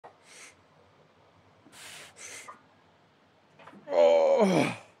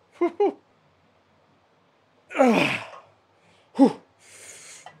Oh. Whew. Whew. Whew.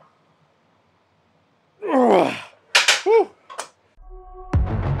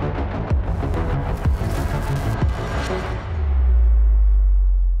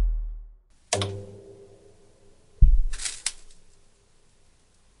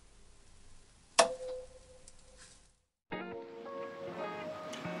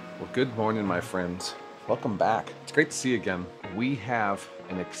 Well, good morning, my friends. Welcome back. It's great to see you again. We have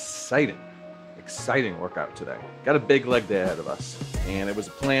an exciting workout today. Got a big leg day ahead of us, and it was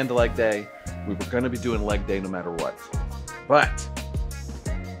a planned leg day. We were going to be doing leg day no matter what.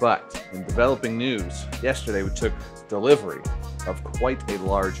 But in developing news, yesterday we took delivery of quite a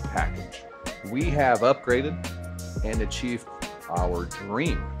large package. We have upgraded and achieved our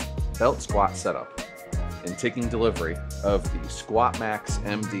dream belt squat setup in taking delivery of the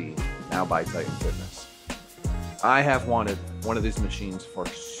Squatmax-MD, now by Titan Fitness. I have wanted one of these machines for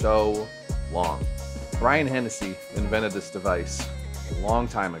so long. Brian Hennessy invented this device a long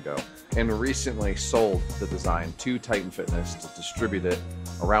time ago and recently sold the design to Titan Fitness to distribute it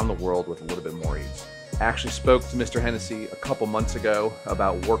around the world with a little bit more ease. I actually spoke to Mr. Hennessy a couple months ago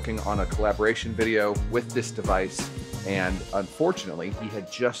about working on a collaboration video with this device, and unfortunately he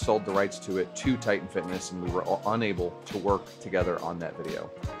had just sold the rights to it to Titan Fitness and we were unable to work together on that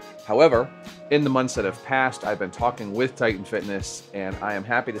video. However, in the months that have passed, I've been talking with Titan Fitness, and I am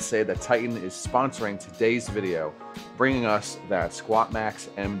happy to say that Titan is sponsoring today's video, bringing us that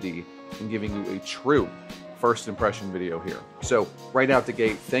Squatmax-MD and giving you a true first impression video here. So right out the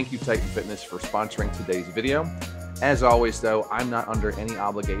gate, thank you Titan Fitness for sponsoring today's video. As always though, I'm not under any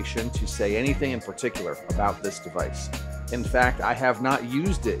obligation to say anything in particular about this device. In fact, I have not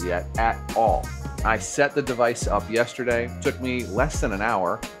used it yet at all. I set the device up yesterday, took me less than an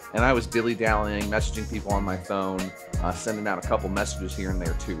hour, and I was dilly-dallying, messaging people on my phone, sending out a couple messages here and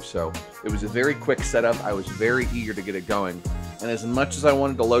there too. So it was a very quick setup. I was very eager to get it going. And as much as I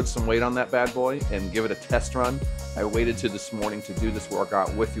wanted to load some weight on that bad boy and give it a test run, I waited till this morning to do this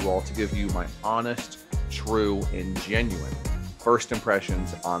workout with you all to give you my honest, true, and genuine first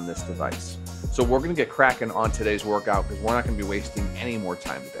impressions on this device. So we're gonna get cracking on today's workout because we're not gonna be wasting any more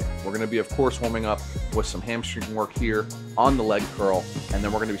time today. We're gonna be, of course, warming up with some hamstring work here on the leg curl, and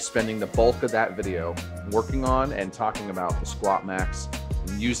then we're gonna be spending the bulk of that video working on and talking about the Squat Max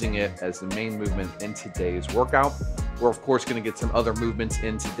and using it as the main movement in today's workout. We're, of course, gonna get some other movements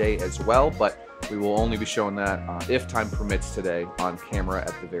in today as well, but we will only be showing that if time permits today on camera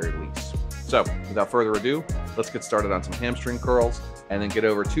at the very least. So without further ado, let's get started on some hamstring curls and then get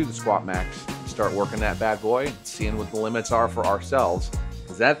over to the Squat Max, start working that bad boy, seeing what the limits are for ourselves,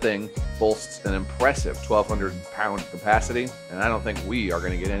 because that thing boasts an impressive 1,200 pound capacity, and I don't think we are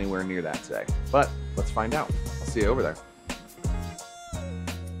gonna get anywhere near that today. But let's find out. I'll see you over there.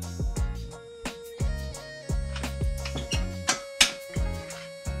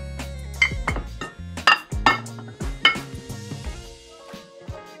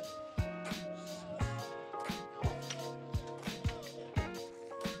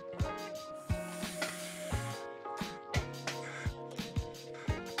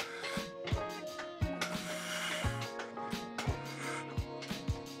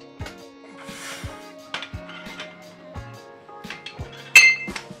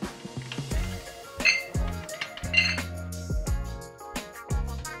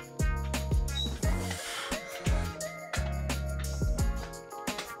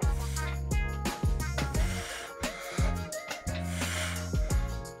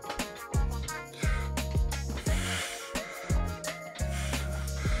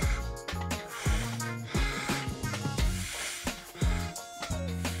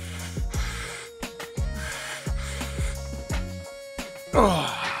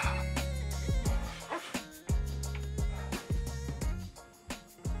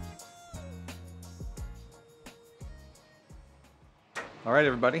 All right,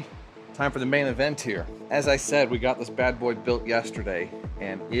 everybody, time for the main event here. As I said, we got this bad boy built yesterday,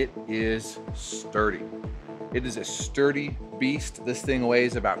 and it is sturdy. It is a sturdy beast. This thing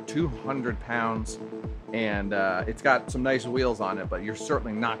weighs about 200 pounds, and it's got some nice wheels on it, but you're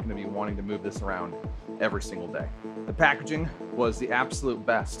certainly not going to be wanting to move this around every single day. The packaging was the absolute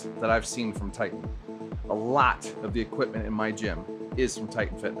best that I've seen from Titan. A lot of the equipment in my gym is from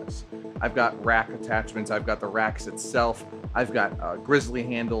Titan Fitness. I've got rack attachments, I've got the racks itself, I've got grizzly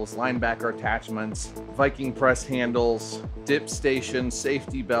handles, linebacker attachments, Viking press handles, dip stations,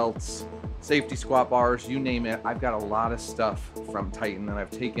 safety belts, safety squat bars, you name it. I've got a lot of stuff from Titan, and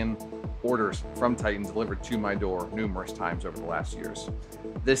I've taken orders from Titan delivered to my door numerous times over the last years.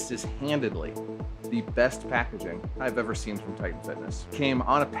 This is handedly the best packaging I've ever seen from Titan Fitness. Came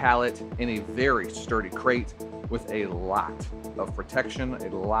on a pallet in a very sturdy crate with a lot of protection, a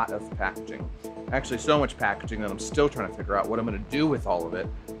lot of packaging. Actually, so much packaging that I'm still trying to figure out what I'm going to do with all of it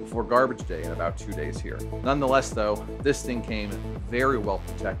before garbage day in about 2 days here. Nonetheless, though, this thing came very well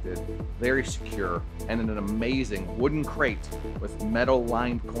protected, very secure, and in an amazing wooden crate with metal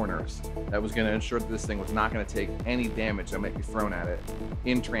lined corners that was going to ensure that this thing was not going to take any damage that might be thrown at it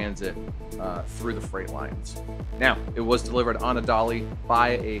in transit through the freight lines. Now, it was delivered on a dolly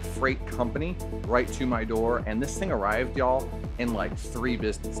by a freight company right to my door, and this thing arrived, y'all, in like 3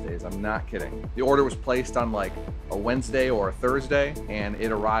 business days. I'm not kidding. The order was placed on like a Wednesday or a Thursday, and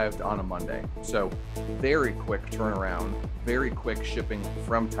it arrived on a Monday. So very quick turnaround, very quick shipping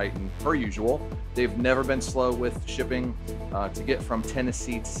from Titan per usual. They've never been slow with shipping. To get from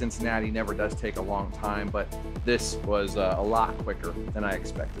Tennessee to Cincinnati never does take a long time, but this was a lot quicker than I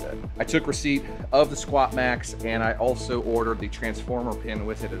expected it. I took receipt of the Squat Max, and I also ordered the transformer pin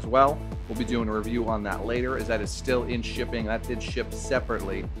with it as well. We'll be doing a review on that later, as that is still in shipping. That did ship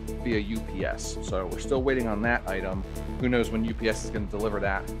separately via UPS. So we're still waiting on that item. Who knows when UPS is going to deliver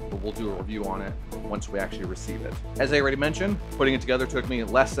that, but we'll do a review on it once we actually receive it. As I already mentioned, putting it together took me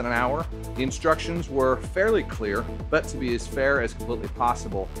less than an hour. The instructions were fairly clear, but to be as fair as completely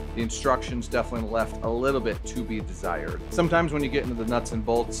possible, the instructions definitely left a little bit to be desired. Sometimes when you get into the nuts and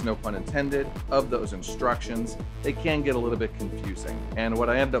bolts, no pun intended, of those instructions, they can get a little bit confusing. And what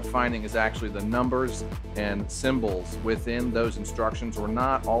I ended up finding is actually the numbers and symbols within those instructions were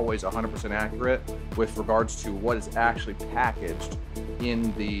not always 100% accurate with regards to what is actually packaged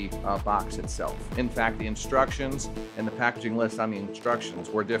in the box itself. In fact, the instructions and the packaging list on the instructions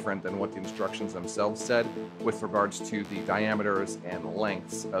were different than what the instructions themselves said with regards to the diameters and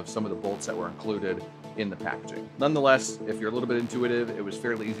lengths of some of the bolts that were included in the packaging. Nonetheless, if you're a little bit intuitive, it was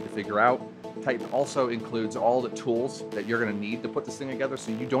fairly easy to figure out. Titan also includes all the tools that you're going to need to put this thing together,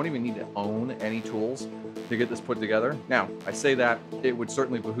 so you don't even need to own any tools to get this put together. Now, I say that it would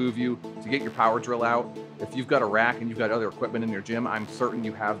certainly behoove you to get your power drill out. If you've got a rack and you've got other equipment in your gym, I'm certain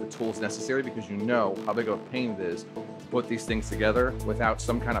you have the tools necessary, because you know how big of a pain it is to put these things together without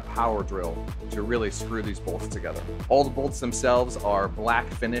some kind of power drill to really screw these bolts together. All the bolts themselves are black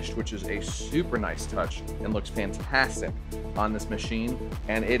finished, which is a super nice touch and looks fantastic on this machine,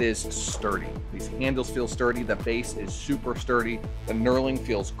 and it is sturdy. These handles feel sturdy, the base is super sturdy, the knurling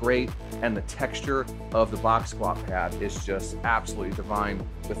feels great, and the texture of the box squat pad is just absolutely divine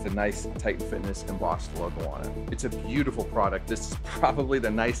with the nice Titan Fitness embossed logo on it. It's a beautiful product. This is probably the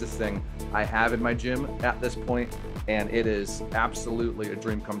nicest thing I have in my gym at this point, and it is absolutely a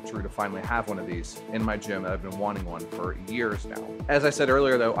dream come true to finally have one of these in my gym. I've been wanting one for years now. As I said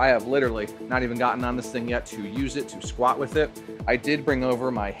earlier though, I have literally not even gotten on this thing yet to use it, to squat with it. I did bring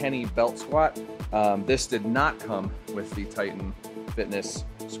over my Henny belt squat. This did not come with the Titan Fitness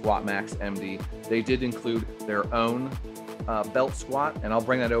Squatmax-MD. They did include their own belt squat, and I'll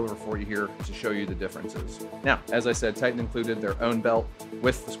bring that over for you here to show you the differences. Now, as I said, Titan included their own belt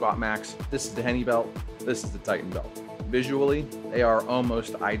with the Squat Max. This is the Henny belt, this is the Titan belt. Visually, they are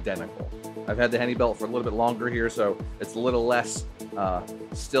almost identical. I've had the Henny belt for a little bit longer here, so it's a little less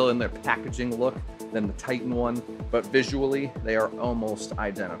still in their packaging look than the Titan one, but visually, they are almost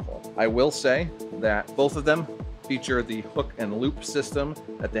identical. I will say that both of them feature the hook and loop system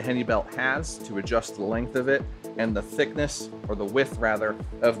that the Henny belt has to adjust the length of it, and the thickness, or the width rather,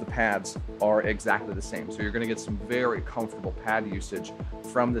 of the pads are exactly the same. So you're gonna get some very comfortable pad usage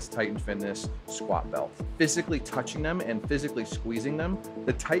from this Titan Fitness squat belt. Physically touching them and physically squeezing them,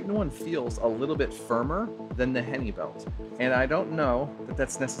 the Titan one feels a little bit firmer than the Henny belt. And I don't know that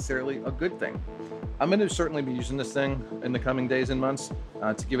that's necessarily a good thing. I'm going to certainly be using this thing in the coming days and months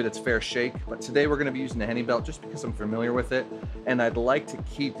to give it its fair shake, but today we're going to be using the Henny belt just because I'm familiar with it, and I'd like to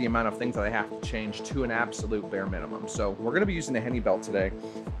keep the amount of things that I have to change to an absolute bare minimum. So we're going to be using the Henny belt today,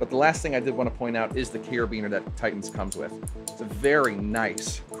 but the last thing I did want to point out is the carabiner that Titans comes with. It's a very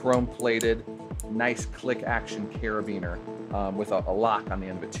nice chrome-plated, nice click action carabiner with a lock on the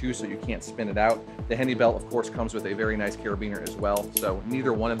end of it too, so you can't spin it out. The Henny belt, of course, comes with a very nice carabiner as well, so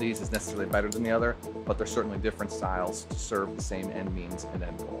neither one of these is necessarily better than the other, but they're certainly different styles to serve the same end means and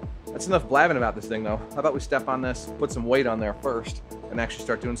end goal. That's enough blabbing about this thing though. How about we step on this, put some weight on there first, and actually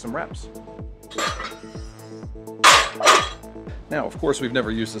start doing some reps. Now, of course, we've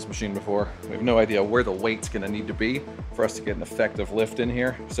never used this machine before. We have no idea where the weight's gonna need to be for us to get an effective lift in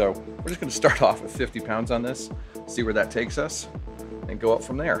here. So we're just gonna start off with 50 pounds on this, see where that takes us, and go up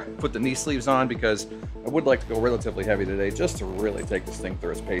from there. Put the knee sleeves on because I would like to go relatively heavy today just to really take this thing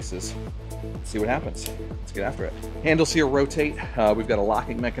through its paces. let's see what happens. Let's get after it. Handles here rotate. We've got a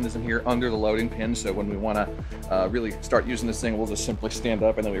locking mechanism here under the loading pin, so when we want to really start using this thing, we'll just simply stand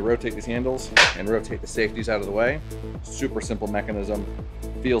up and then we rotate these handles and rotate the safeties out of the way. Super simple mechanism.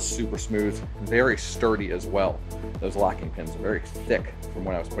 Feels super smooth, very sturdy as well. Those locking pins are very thick from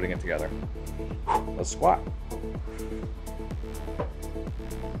when I was putting it together. Let's squat.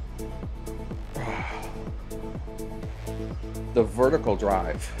 The vertical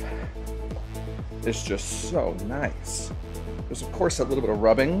drive is just so nice. There's of course a little bit of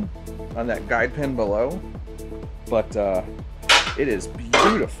rubbing on that guide pin below, but it is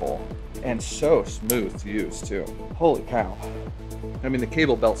beautiful and so smooth to use too. Holy cow. I mean, the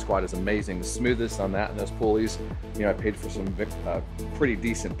cable belt squat is amazing. The smoothest on that and those pulleys. You know, I paid for some pretty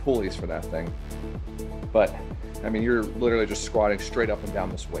decent pulleys for that thing. But I mean, you're literally just squatting straight up and down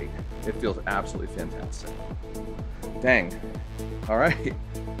this weight. It feels absolutely fantastic. Dang. All right,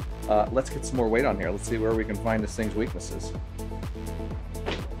 let's get some more weight on here. Let's see where we can find this thing's weaknesses.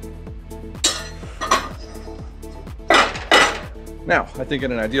 Now, I think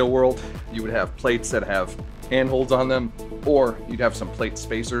in an ideal world, you would have plates that have handholds on them, or you'd have some plate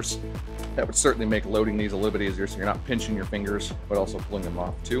spacers. That would certainly make loading these a little bit easier so you're not pinching your fingers, but also pulling them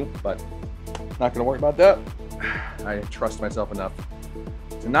off too. But not gonna worry about that. I trust myself enough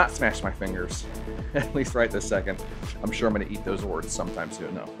to not smash my fingers, at least right this second. I'm sure I'm gonna eat those words sometime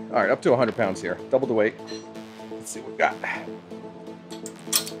soon though. All right, up to 100 pounds here, double the weight. Let's see what we got.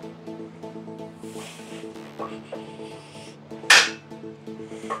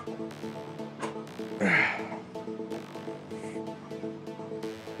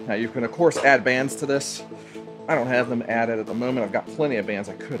 Now you can of course add bands to this. I don't have them added at the moment. I've got plenty of bands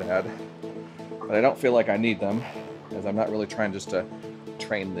I could add, but I don't feel like I need them, as I'm not really trying just to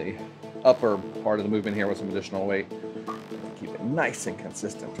train the upper part of the movement here with some additional weight. Keep it nice and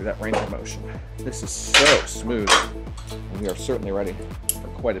consistent through that range of motion. This is so smooth, and we are certainly ready for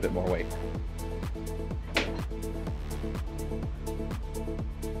quite a bit more weight.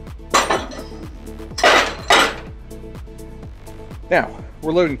 Now,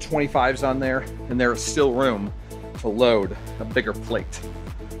 we're loading 25s on there, and there is still room to load a bigger plate.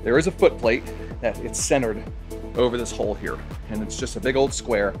 There is a foot plate that it's centered over this hole here, and it's just a big old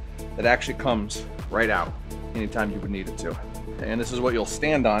square that actually comes right out anytime you would need it to. And this is what you'll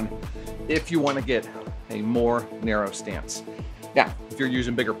stand on if you want to get a more narrow stance. Now, if you're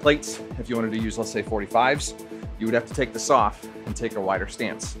using bigger plates, if you wanted to use, let's say 45s, you would have to take this off and take a wider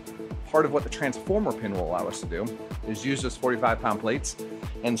stance. Part of what the transformer pin will allow us to do is use those 45-pound plates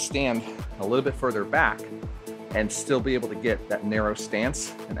and stand a little bit further back and still be able to get that narrow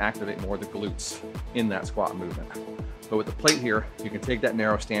stance and activate more of the glutes in that squat movement. But with the plate here, you can take that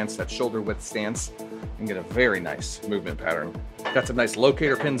narrow stance, that shoulder width stance, and get a very nice movement pattern. Got some nice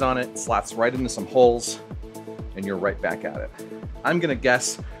locator pins on it, slots right into some holes, and you're right back at it. I'm gonna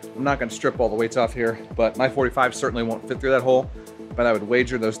guess, I'm not gonna strip all the weights off here, but my 45 certainly won't fit through that hole, but I would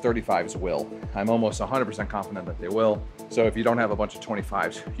wager those 35s will. I'm almost 100% confident that they will. So if you don't have a bunch of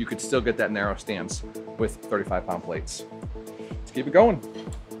 25s, you could still get that narrow stance with 35-pound plates. Let's keep it going.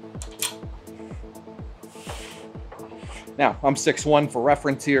 Now, I'm 6'1" for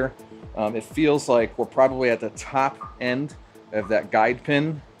reference here. It feels like we're probably at the top end of that guide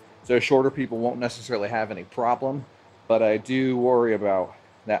pin, so shorter people won't necessarily have any problem, but I do worry about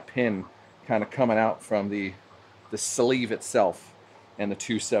that pin kind of coming out from the sleeve itself and the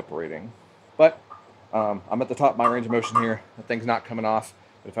two separating. But I'm at the top of my range of motion here. The thing's not coming off,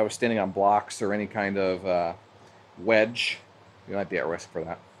 but if I was standing on blocks or any kind of wedge, you might be at risk for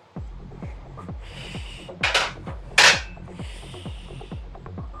that.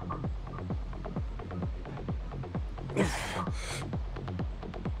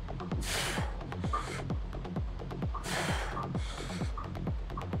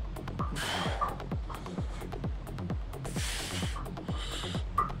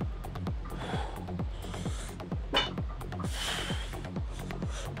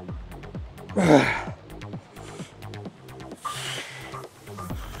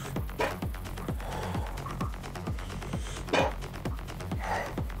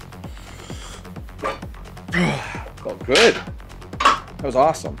 Felt good. That was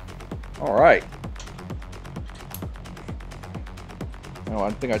awesome. All right. Now,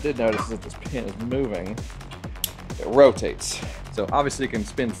 one thing I did notice is that this pin is moving. It rotates. So obviously it can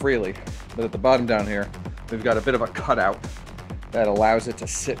spin freely, but at the bottom down here, we've got a bit of a cutout that allows it to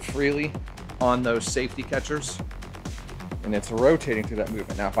sit freely on those safety catchers. And it's rotating through that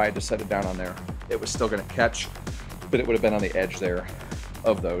movement. Now, if I had to set it down on there, it was still gonna catch, but it would have been on the edge there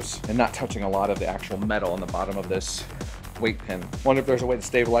of those and not touching a lot of the actual metal on the bottom of this weight pin. Wonder if there's a way to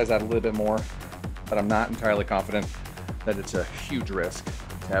stabilize that a little bit more, but I'm not entirely confident that it's a huge risk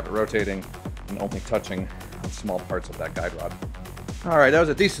to have it rotating and only touching small parts of that guide rod. All right, that was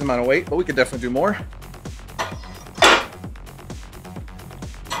a decent amount of weight, but we could definitely do more.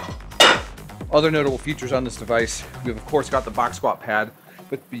 Other notable features on this device, we've of course got the box squat pad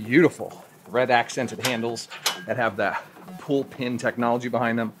with beautiful red accented handles that have that pull pin technology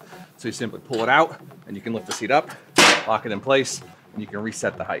behind them. So you simply pull it out and you can lift the seat up, lock it in place, and you can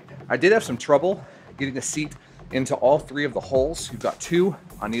reset the height. I did have some trouble getting the seat into all three of the holes. You've got two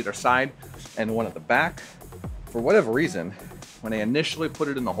on either side and one at the back. For whatever reason, when I initially put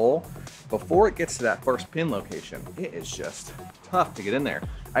it in the hole, before it gets to that first pin location, it is just tough to get in there.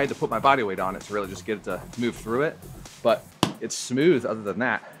 I had to put my body weight on it to really just get it to move through it, but it's smooth other than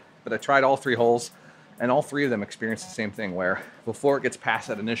that. But I tried all three holes, and all three of them experienced the same thing, where before it gets past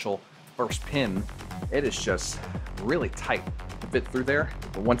that initial first pin, it is just really tight to fit through there.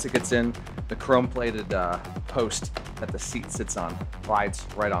 But once it gets in, the chrome plated post that the seat sits on slides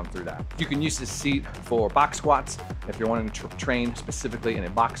right on through that. You can use this seat for box squats if you're wanting to train specifically in a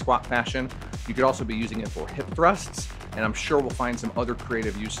box squat fashion. You could also be using it for hip thrusts, and I'm sure we'll find some other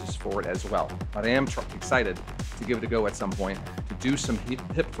creative uses for it as well. But I am excited to give it a go at some point to do some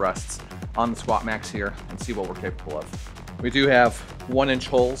hip thrusts on the Squatmax here and see what we're capable of. We do have 1-inch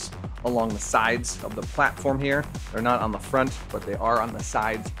holes along the sides of the platform here. They're not on the front, but they are on the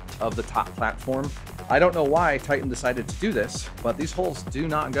sides of the top platform. I don't know why Titan decided to do this, but these holes do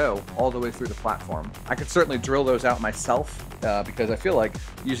not go all the way through the platform. I could certainly drill those out myself because I feel like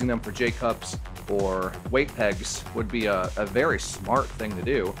using them for J-cups or weight pegs would be a very smart thing to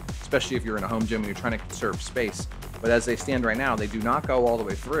do, especially if you're in a home gym and you're trying to conserve space. But as they stand right now, they do not go all the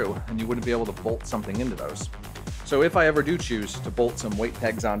way through, and you wouldn't be able to bolt something into those. So if I ever do choose to bolt some weight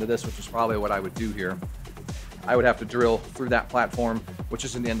pegs onto this, which is probably what I would do here, I would have to drill through that platform, which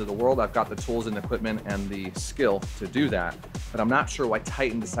isn't the end of the world. I've got the tools and equipment and the skill to do that, but I'm not sure why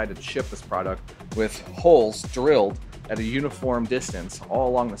Titan decided to ship this product with holes drilled at a uniform distance all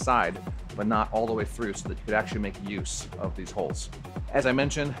along the side, but not all the way through, so that you could actually make use of these holes. As I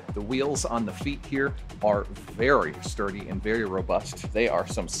mentioned, the wheels on the feet here are very sturdy and very robust. They are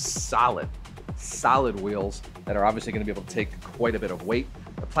some solid wheels that are obviously going to be able to take quite a bit of weight.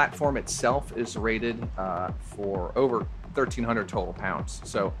 The platform itself is rated for over 1,300 total pounds.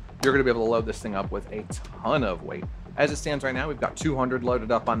 So you're going to be able to load this thing up with a ton of weight. As it stands right now, we've got 200 loaded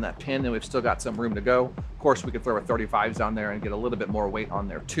up on that pin, and we've still got some room to go. Of course, we could throw a 35s on there and get a little bit more weight on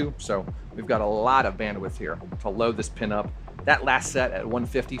there too. So we've got a lot of bandwidth here to load this pin up. That last set at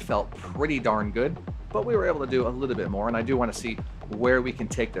 150 felt pretty darn good, but we were able to do a little bit more, and I do want to see where we can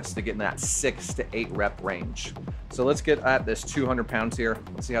take this to get in that 6 to 8 rep range. So let's get at this 200 pounds here.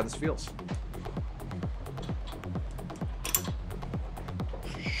 Let's see how this feels.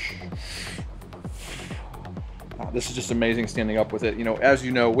 This is just amazing standing up with it. You know, as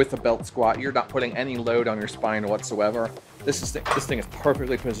you know, with a belt squat, you're not putting any load on your spine whatsoever. This thing is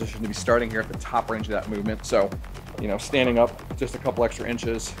perfectly positioned to be starting here at the top range of that movement. So, you know, standing up just a couple extra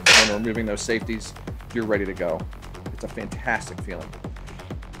inches and removing those safeties, you're ready to go. It's a fantastic feeling.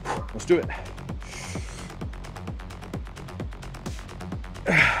 Let's do it.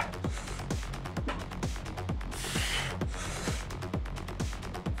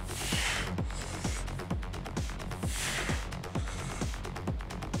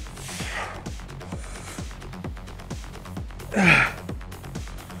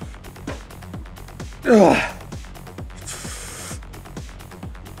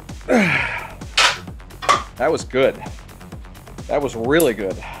 That was good. That was really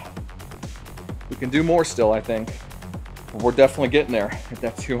good. We can do more still, I think. We're definitely getting there at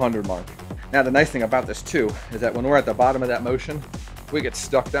that 200 mark. Now, the nice thing about this too is that when we're at the bottom of that motion, if we get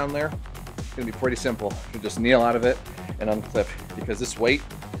stuck down there, it's gonna be pretty simple. You just kneel out of it and unclip, because this weight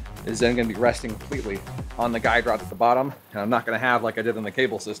is then gonna be resting completely on the guide rod at the bottom. And I'm not gonna have, like I did in the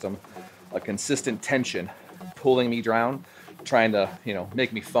cable system, a consistent tension pulling me down, trying to, you know,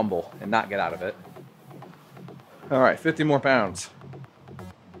 make me fumble and not get out of it. All right, 50 more pounds.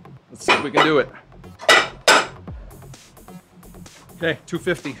 Let's see if we can do it. Okay,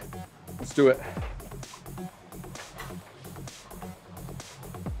 250. Let's do it.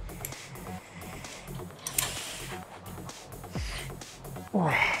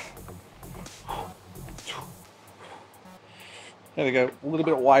 There we go, a little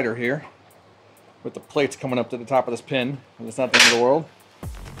bit wider here with the plates coming up to the top of this pin, and it's not the end of the world.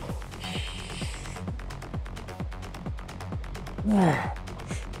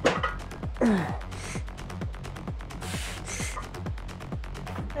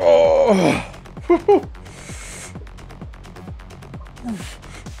 Oh.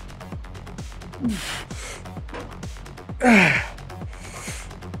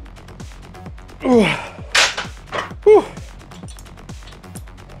 Whew.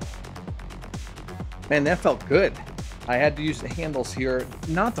 Man, that felt good. I had to use the handles here,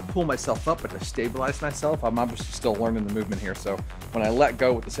 not to pull myself up, but to stabilize myself. I'm obviously still learning the movement here, so when I let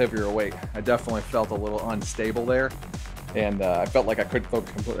go with this heavier weight, I definitely felt a little unstable there, and I felt like I couldn't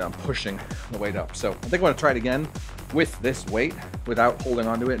focus completely on pushing the weight up. So I think I'm gonna try it again with this weight without holding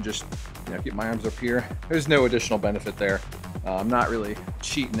onto it and just, you know, keep my arms up here. There's no additional benefit there. I'm not really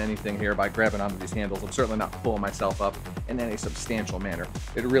cheating anything here by grabbing onto these handles. I'm certainly not pulling myself up in any substantial manner.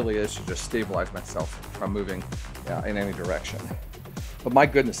 It really is to just stabilize myself from moving in any direction. But my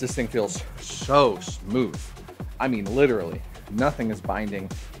goodness, this thing feels so smooth. I mean, literally, nothing is binding.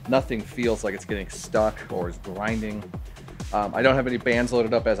 Nothing feels like it's getting stuck or is grinding. I don't have any bands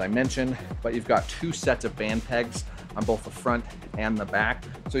loaded up, as I mentioned, but you've got 2 sets of band pegs on both the front and the back.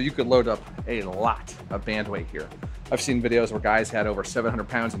 So you could load up a lot of band weight here. I've seen videos where guys had over 700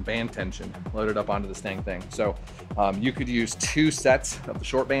 pounds in band tension loaded up onto this dang thing. So you could use 2 sets of the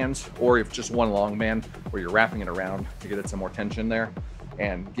short bands, or if just 1 long band where you're wrapping it around to get it some more tension there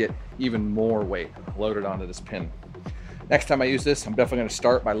and get even more weight loaded onto this pin. Next time I use this, I'm definitely gonna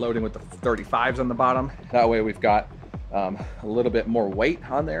start by loading with the 35s on the bottom. That way we've got a little bit more weight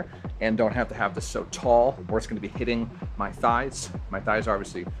on there and don't have to have this so tall where it's gonna be hitting my thighs. My thighs are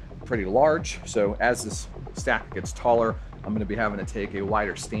obviously pretty large, so as this stack gets taller, I'm gonna be having to take a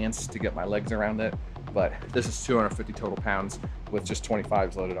wider stance to get my legs around it. But this is 250 total pounds with just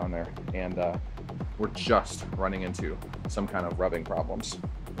 25s loaded on there, and we're just running into some kind of rubbing problems.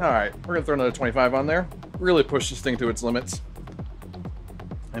 All right, we're gonna throw another 25 on there, really push this thing to its limits,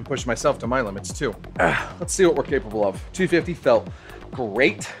 and push myself to my limits too. Let's see what we're capable of. 250 felt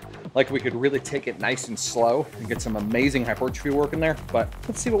great, like we could really take it nice and slow and get some amazing hypertrophy work in there, but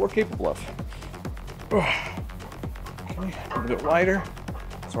let's see what we're capable of. Okay, a little bit wider,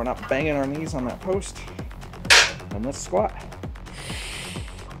 so we're not banging our knees on that post. And let's squat.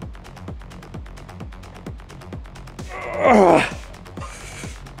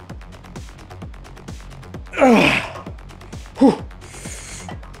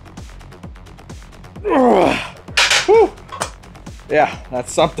 Yeah,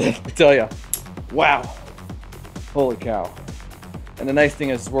 that's something, I tell you. Wow, holy cow. And the nice thing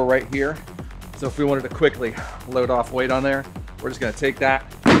is we're right here. So if we wanted to quickly load off weight on there, we're just gonna take that,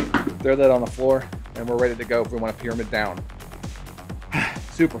 throw that on the floor, and we're ready to go if we want to pyramid down.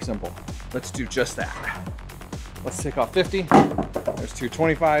 Super simple. Let's do just that. Let's take off 50. There's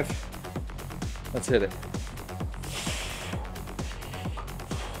 225. Let's hit it.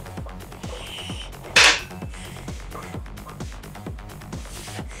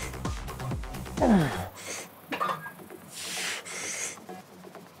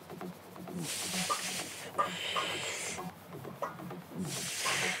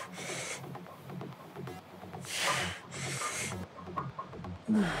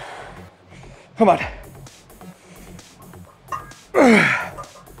 Come on.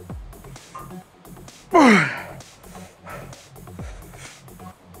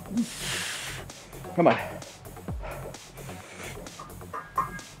 Come on.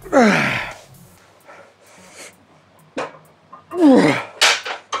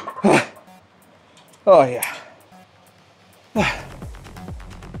 Oh yeah.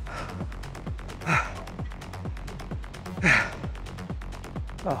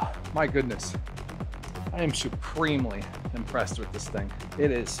 Oh my goodness. I am supremely impressed with this thing.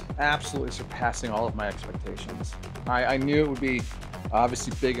 It is absolutely surpassing all of my expectations. I knew it would be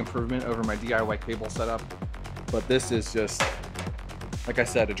obviously big improvement over my DIY cable setup, but this is just, like I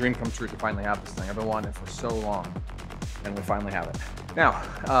said, a dream come true to finally have this thing. I've been wanting it for so long, and we finally have it.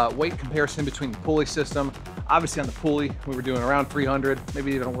 Now, weight comparison between the pulley system. Obviously on the pulley, we were doing around 300,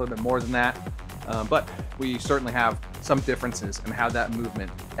 maybe even a little bit more than that. But we certainly have some differences in how that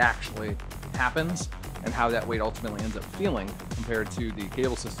movement actually happens and how that weight ultimately ends up feeling compared to the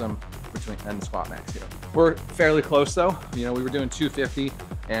cable system and the Squatmax here. We're fairly close though. You know, we were doing 250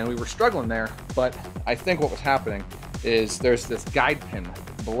 and we were struggling there, but I think what was happening is there's this guide pin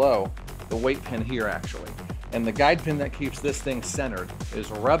below the weight pin here actually. And the guide pin that keeps this thing centered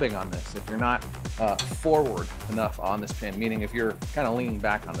is rubbing on this if you're not forward enough on this pin, meaning if you're kind of leaning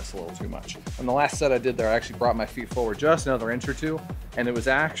back on this a little too much. And the last set I did there, I actually brought my feet forward just another inch or two, and it was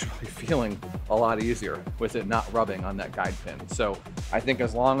actually feeling a lot easier with it not rubbing on that guide pin. So I think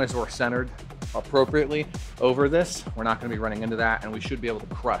as long as we're centered appropriately over this, we're not gonna be running into that, and we should be able to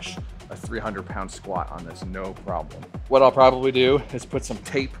crush a 300-pound squat on this, no problem. What I'll probably do is put some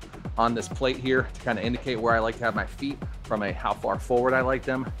tape on this plate here to kind of indicate where I like to have my feet from a how far forward I like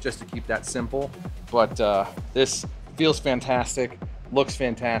them, just to keep that simple. But this feels fantastic. looks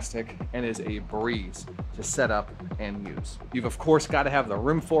fantastic, and is a breeze to set up and use. You've of course got to have the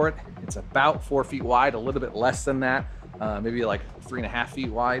room for it. It's about 4 feet wide, a little bit less than that, maybe like 3.5 feet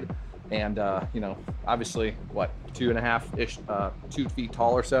wide. And you know, obviously what, 2.5-ish, 2 feet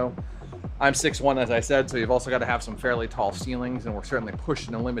tall or so. I'm 6'1", as I said, so you've also got to have some fairly tall ceilings, and we're certainly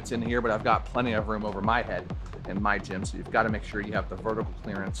pushing the limits in here, but I've got plenty of room over my head in my gym, so you've got to make sure you have the vertical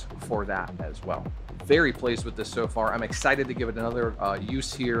clearance for that as well. Very pleased with this so far. I'm excited to give it another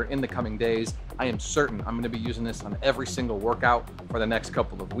use here in the coming days. I am certain I'm going to be using this on every single workout for the next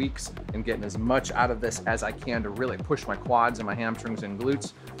couple of weeks and getting as much out of this as I can to really push my quads and my hamstrings and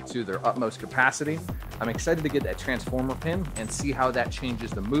glutes to their utmost capacity. I'm excited to get that transformer pin and see how that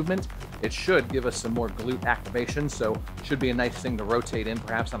changes the movement. It should give us some more glute activation, so should be a nice thing to rotate in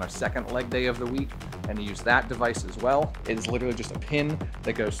perhaps on our second leg day of the week and to use that device as well. It is literally just a pin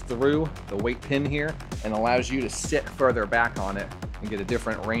that goes through the weight pin here and allows you to sit further back on it and get a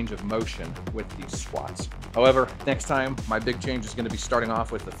different range of motion with these squats. However, next time, my big change is going to be starting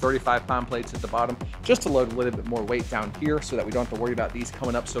off with the 35-pound plates at the bottom, just to load a little bit more weight down here so that we don't have to worry about these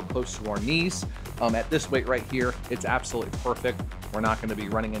coming up so close to our knees. At this weight right here, it's absolutely perfect. We're not going to be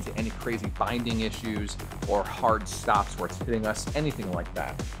running into any crazy binding issues or hard stops where it's hitting us, anything like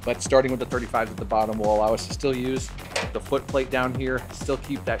that. But starting with the 35s at the bottom will allow us to still use the foot plate down here, still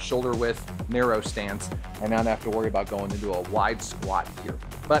keep that shoulder width, narrow stance, and not have to worry about going into a wide squat here.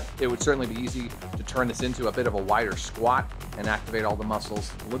 But it would certainly be easy to turn this into a bit of a wider squat and activate all the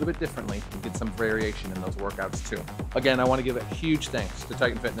muscles a little bit differently and get some variation in those workouts too. Again, I want to give a huge thanks to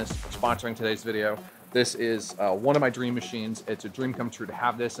Titan Fitness for sponsoring today's video. This is one of my dream machines. It's a dream come true to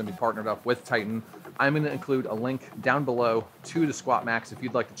have this and be partnered up with Titan. I'm going to include a link down below to the Squatmax if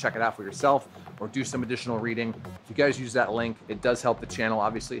you'd like to check it out for yourself or do some additional reading. If you guys use that link, it does help the channel,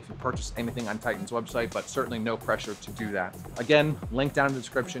 obviously, if you purchase anything on Titan's website, but certainly no pressure to do that. Again, link down in the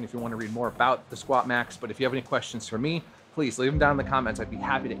description if you want to read more about the Squatmax, but if you have any questions for me, please leave them down in the comments. I'd be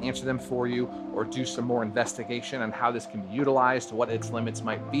happy to answer them for you or do some more investigation on how this can be utilized, what its limits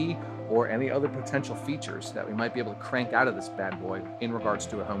might be, or any other potential features that we might be able to crank out of this bad boy in regards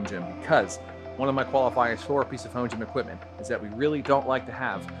to a home gym. Because one of my qualifiers for a piece of home gym equipment is that we really don't like to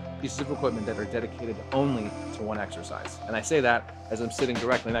have pieces of equipment that are dedicated only to one exercise. And I say that as I'm sitting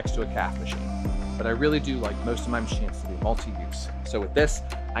directly next to a calf machine. But I really do like most of my machines to be multi-use. So with this,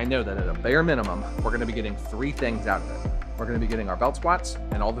 I know that at a bare minimum, we're going to be getting 3 things out of it. We're going to be getting our belt squats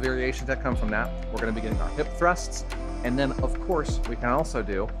and all the variations that come from that. We're going to be getting our hip thrusts. And then, of course, we can also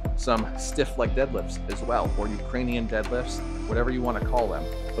do some stiff leg deadlifts as well, or Ukrainian deadlifts, whatever you want to call them.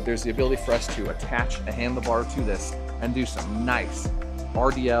 But there's the ability for us to attach a handlebar to this and do some nice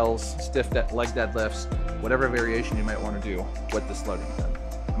RDLs, stiff leg deadlifts, whatever variation you might want to do with this loading gun.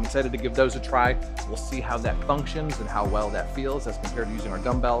 I'm excited to give those a try. We'll see how that functions and how well that feels as compared to using our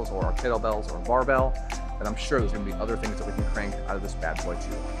dumbbells or our kettlebells or a barbell. And I'm sure there's going to be other things that we can crank out of this bad boy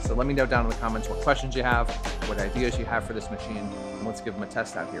too. So let me know down in the comments what questions you have, what ideas you have for this machine, and let's give them a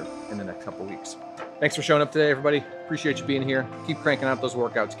test out here in the next couple of weeks. Thanks for showing up today, everybody. Appreciate you being here. Keep cranking out those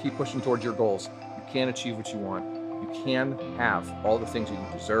workouts. Keep pushing towards your goals. You can achieve what you want. You can have all the things that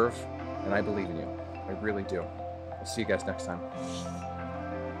you deserve, and I believe in you. I really do. I'll see you guys next time.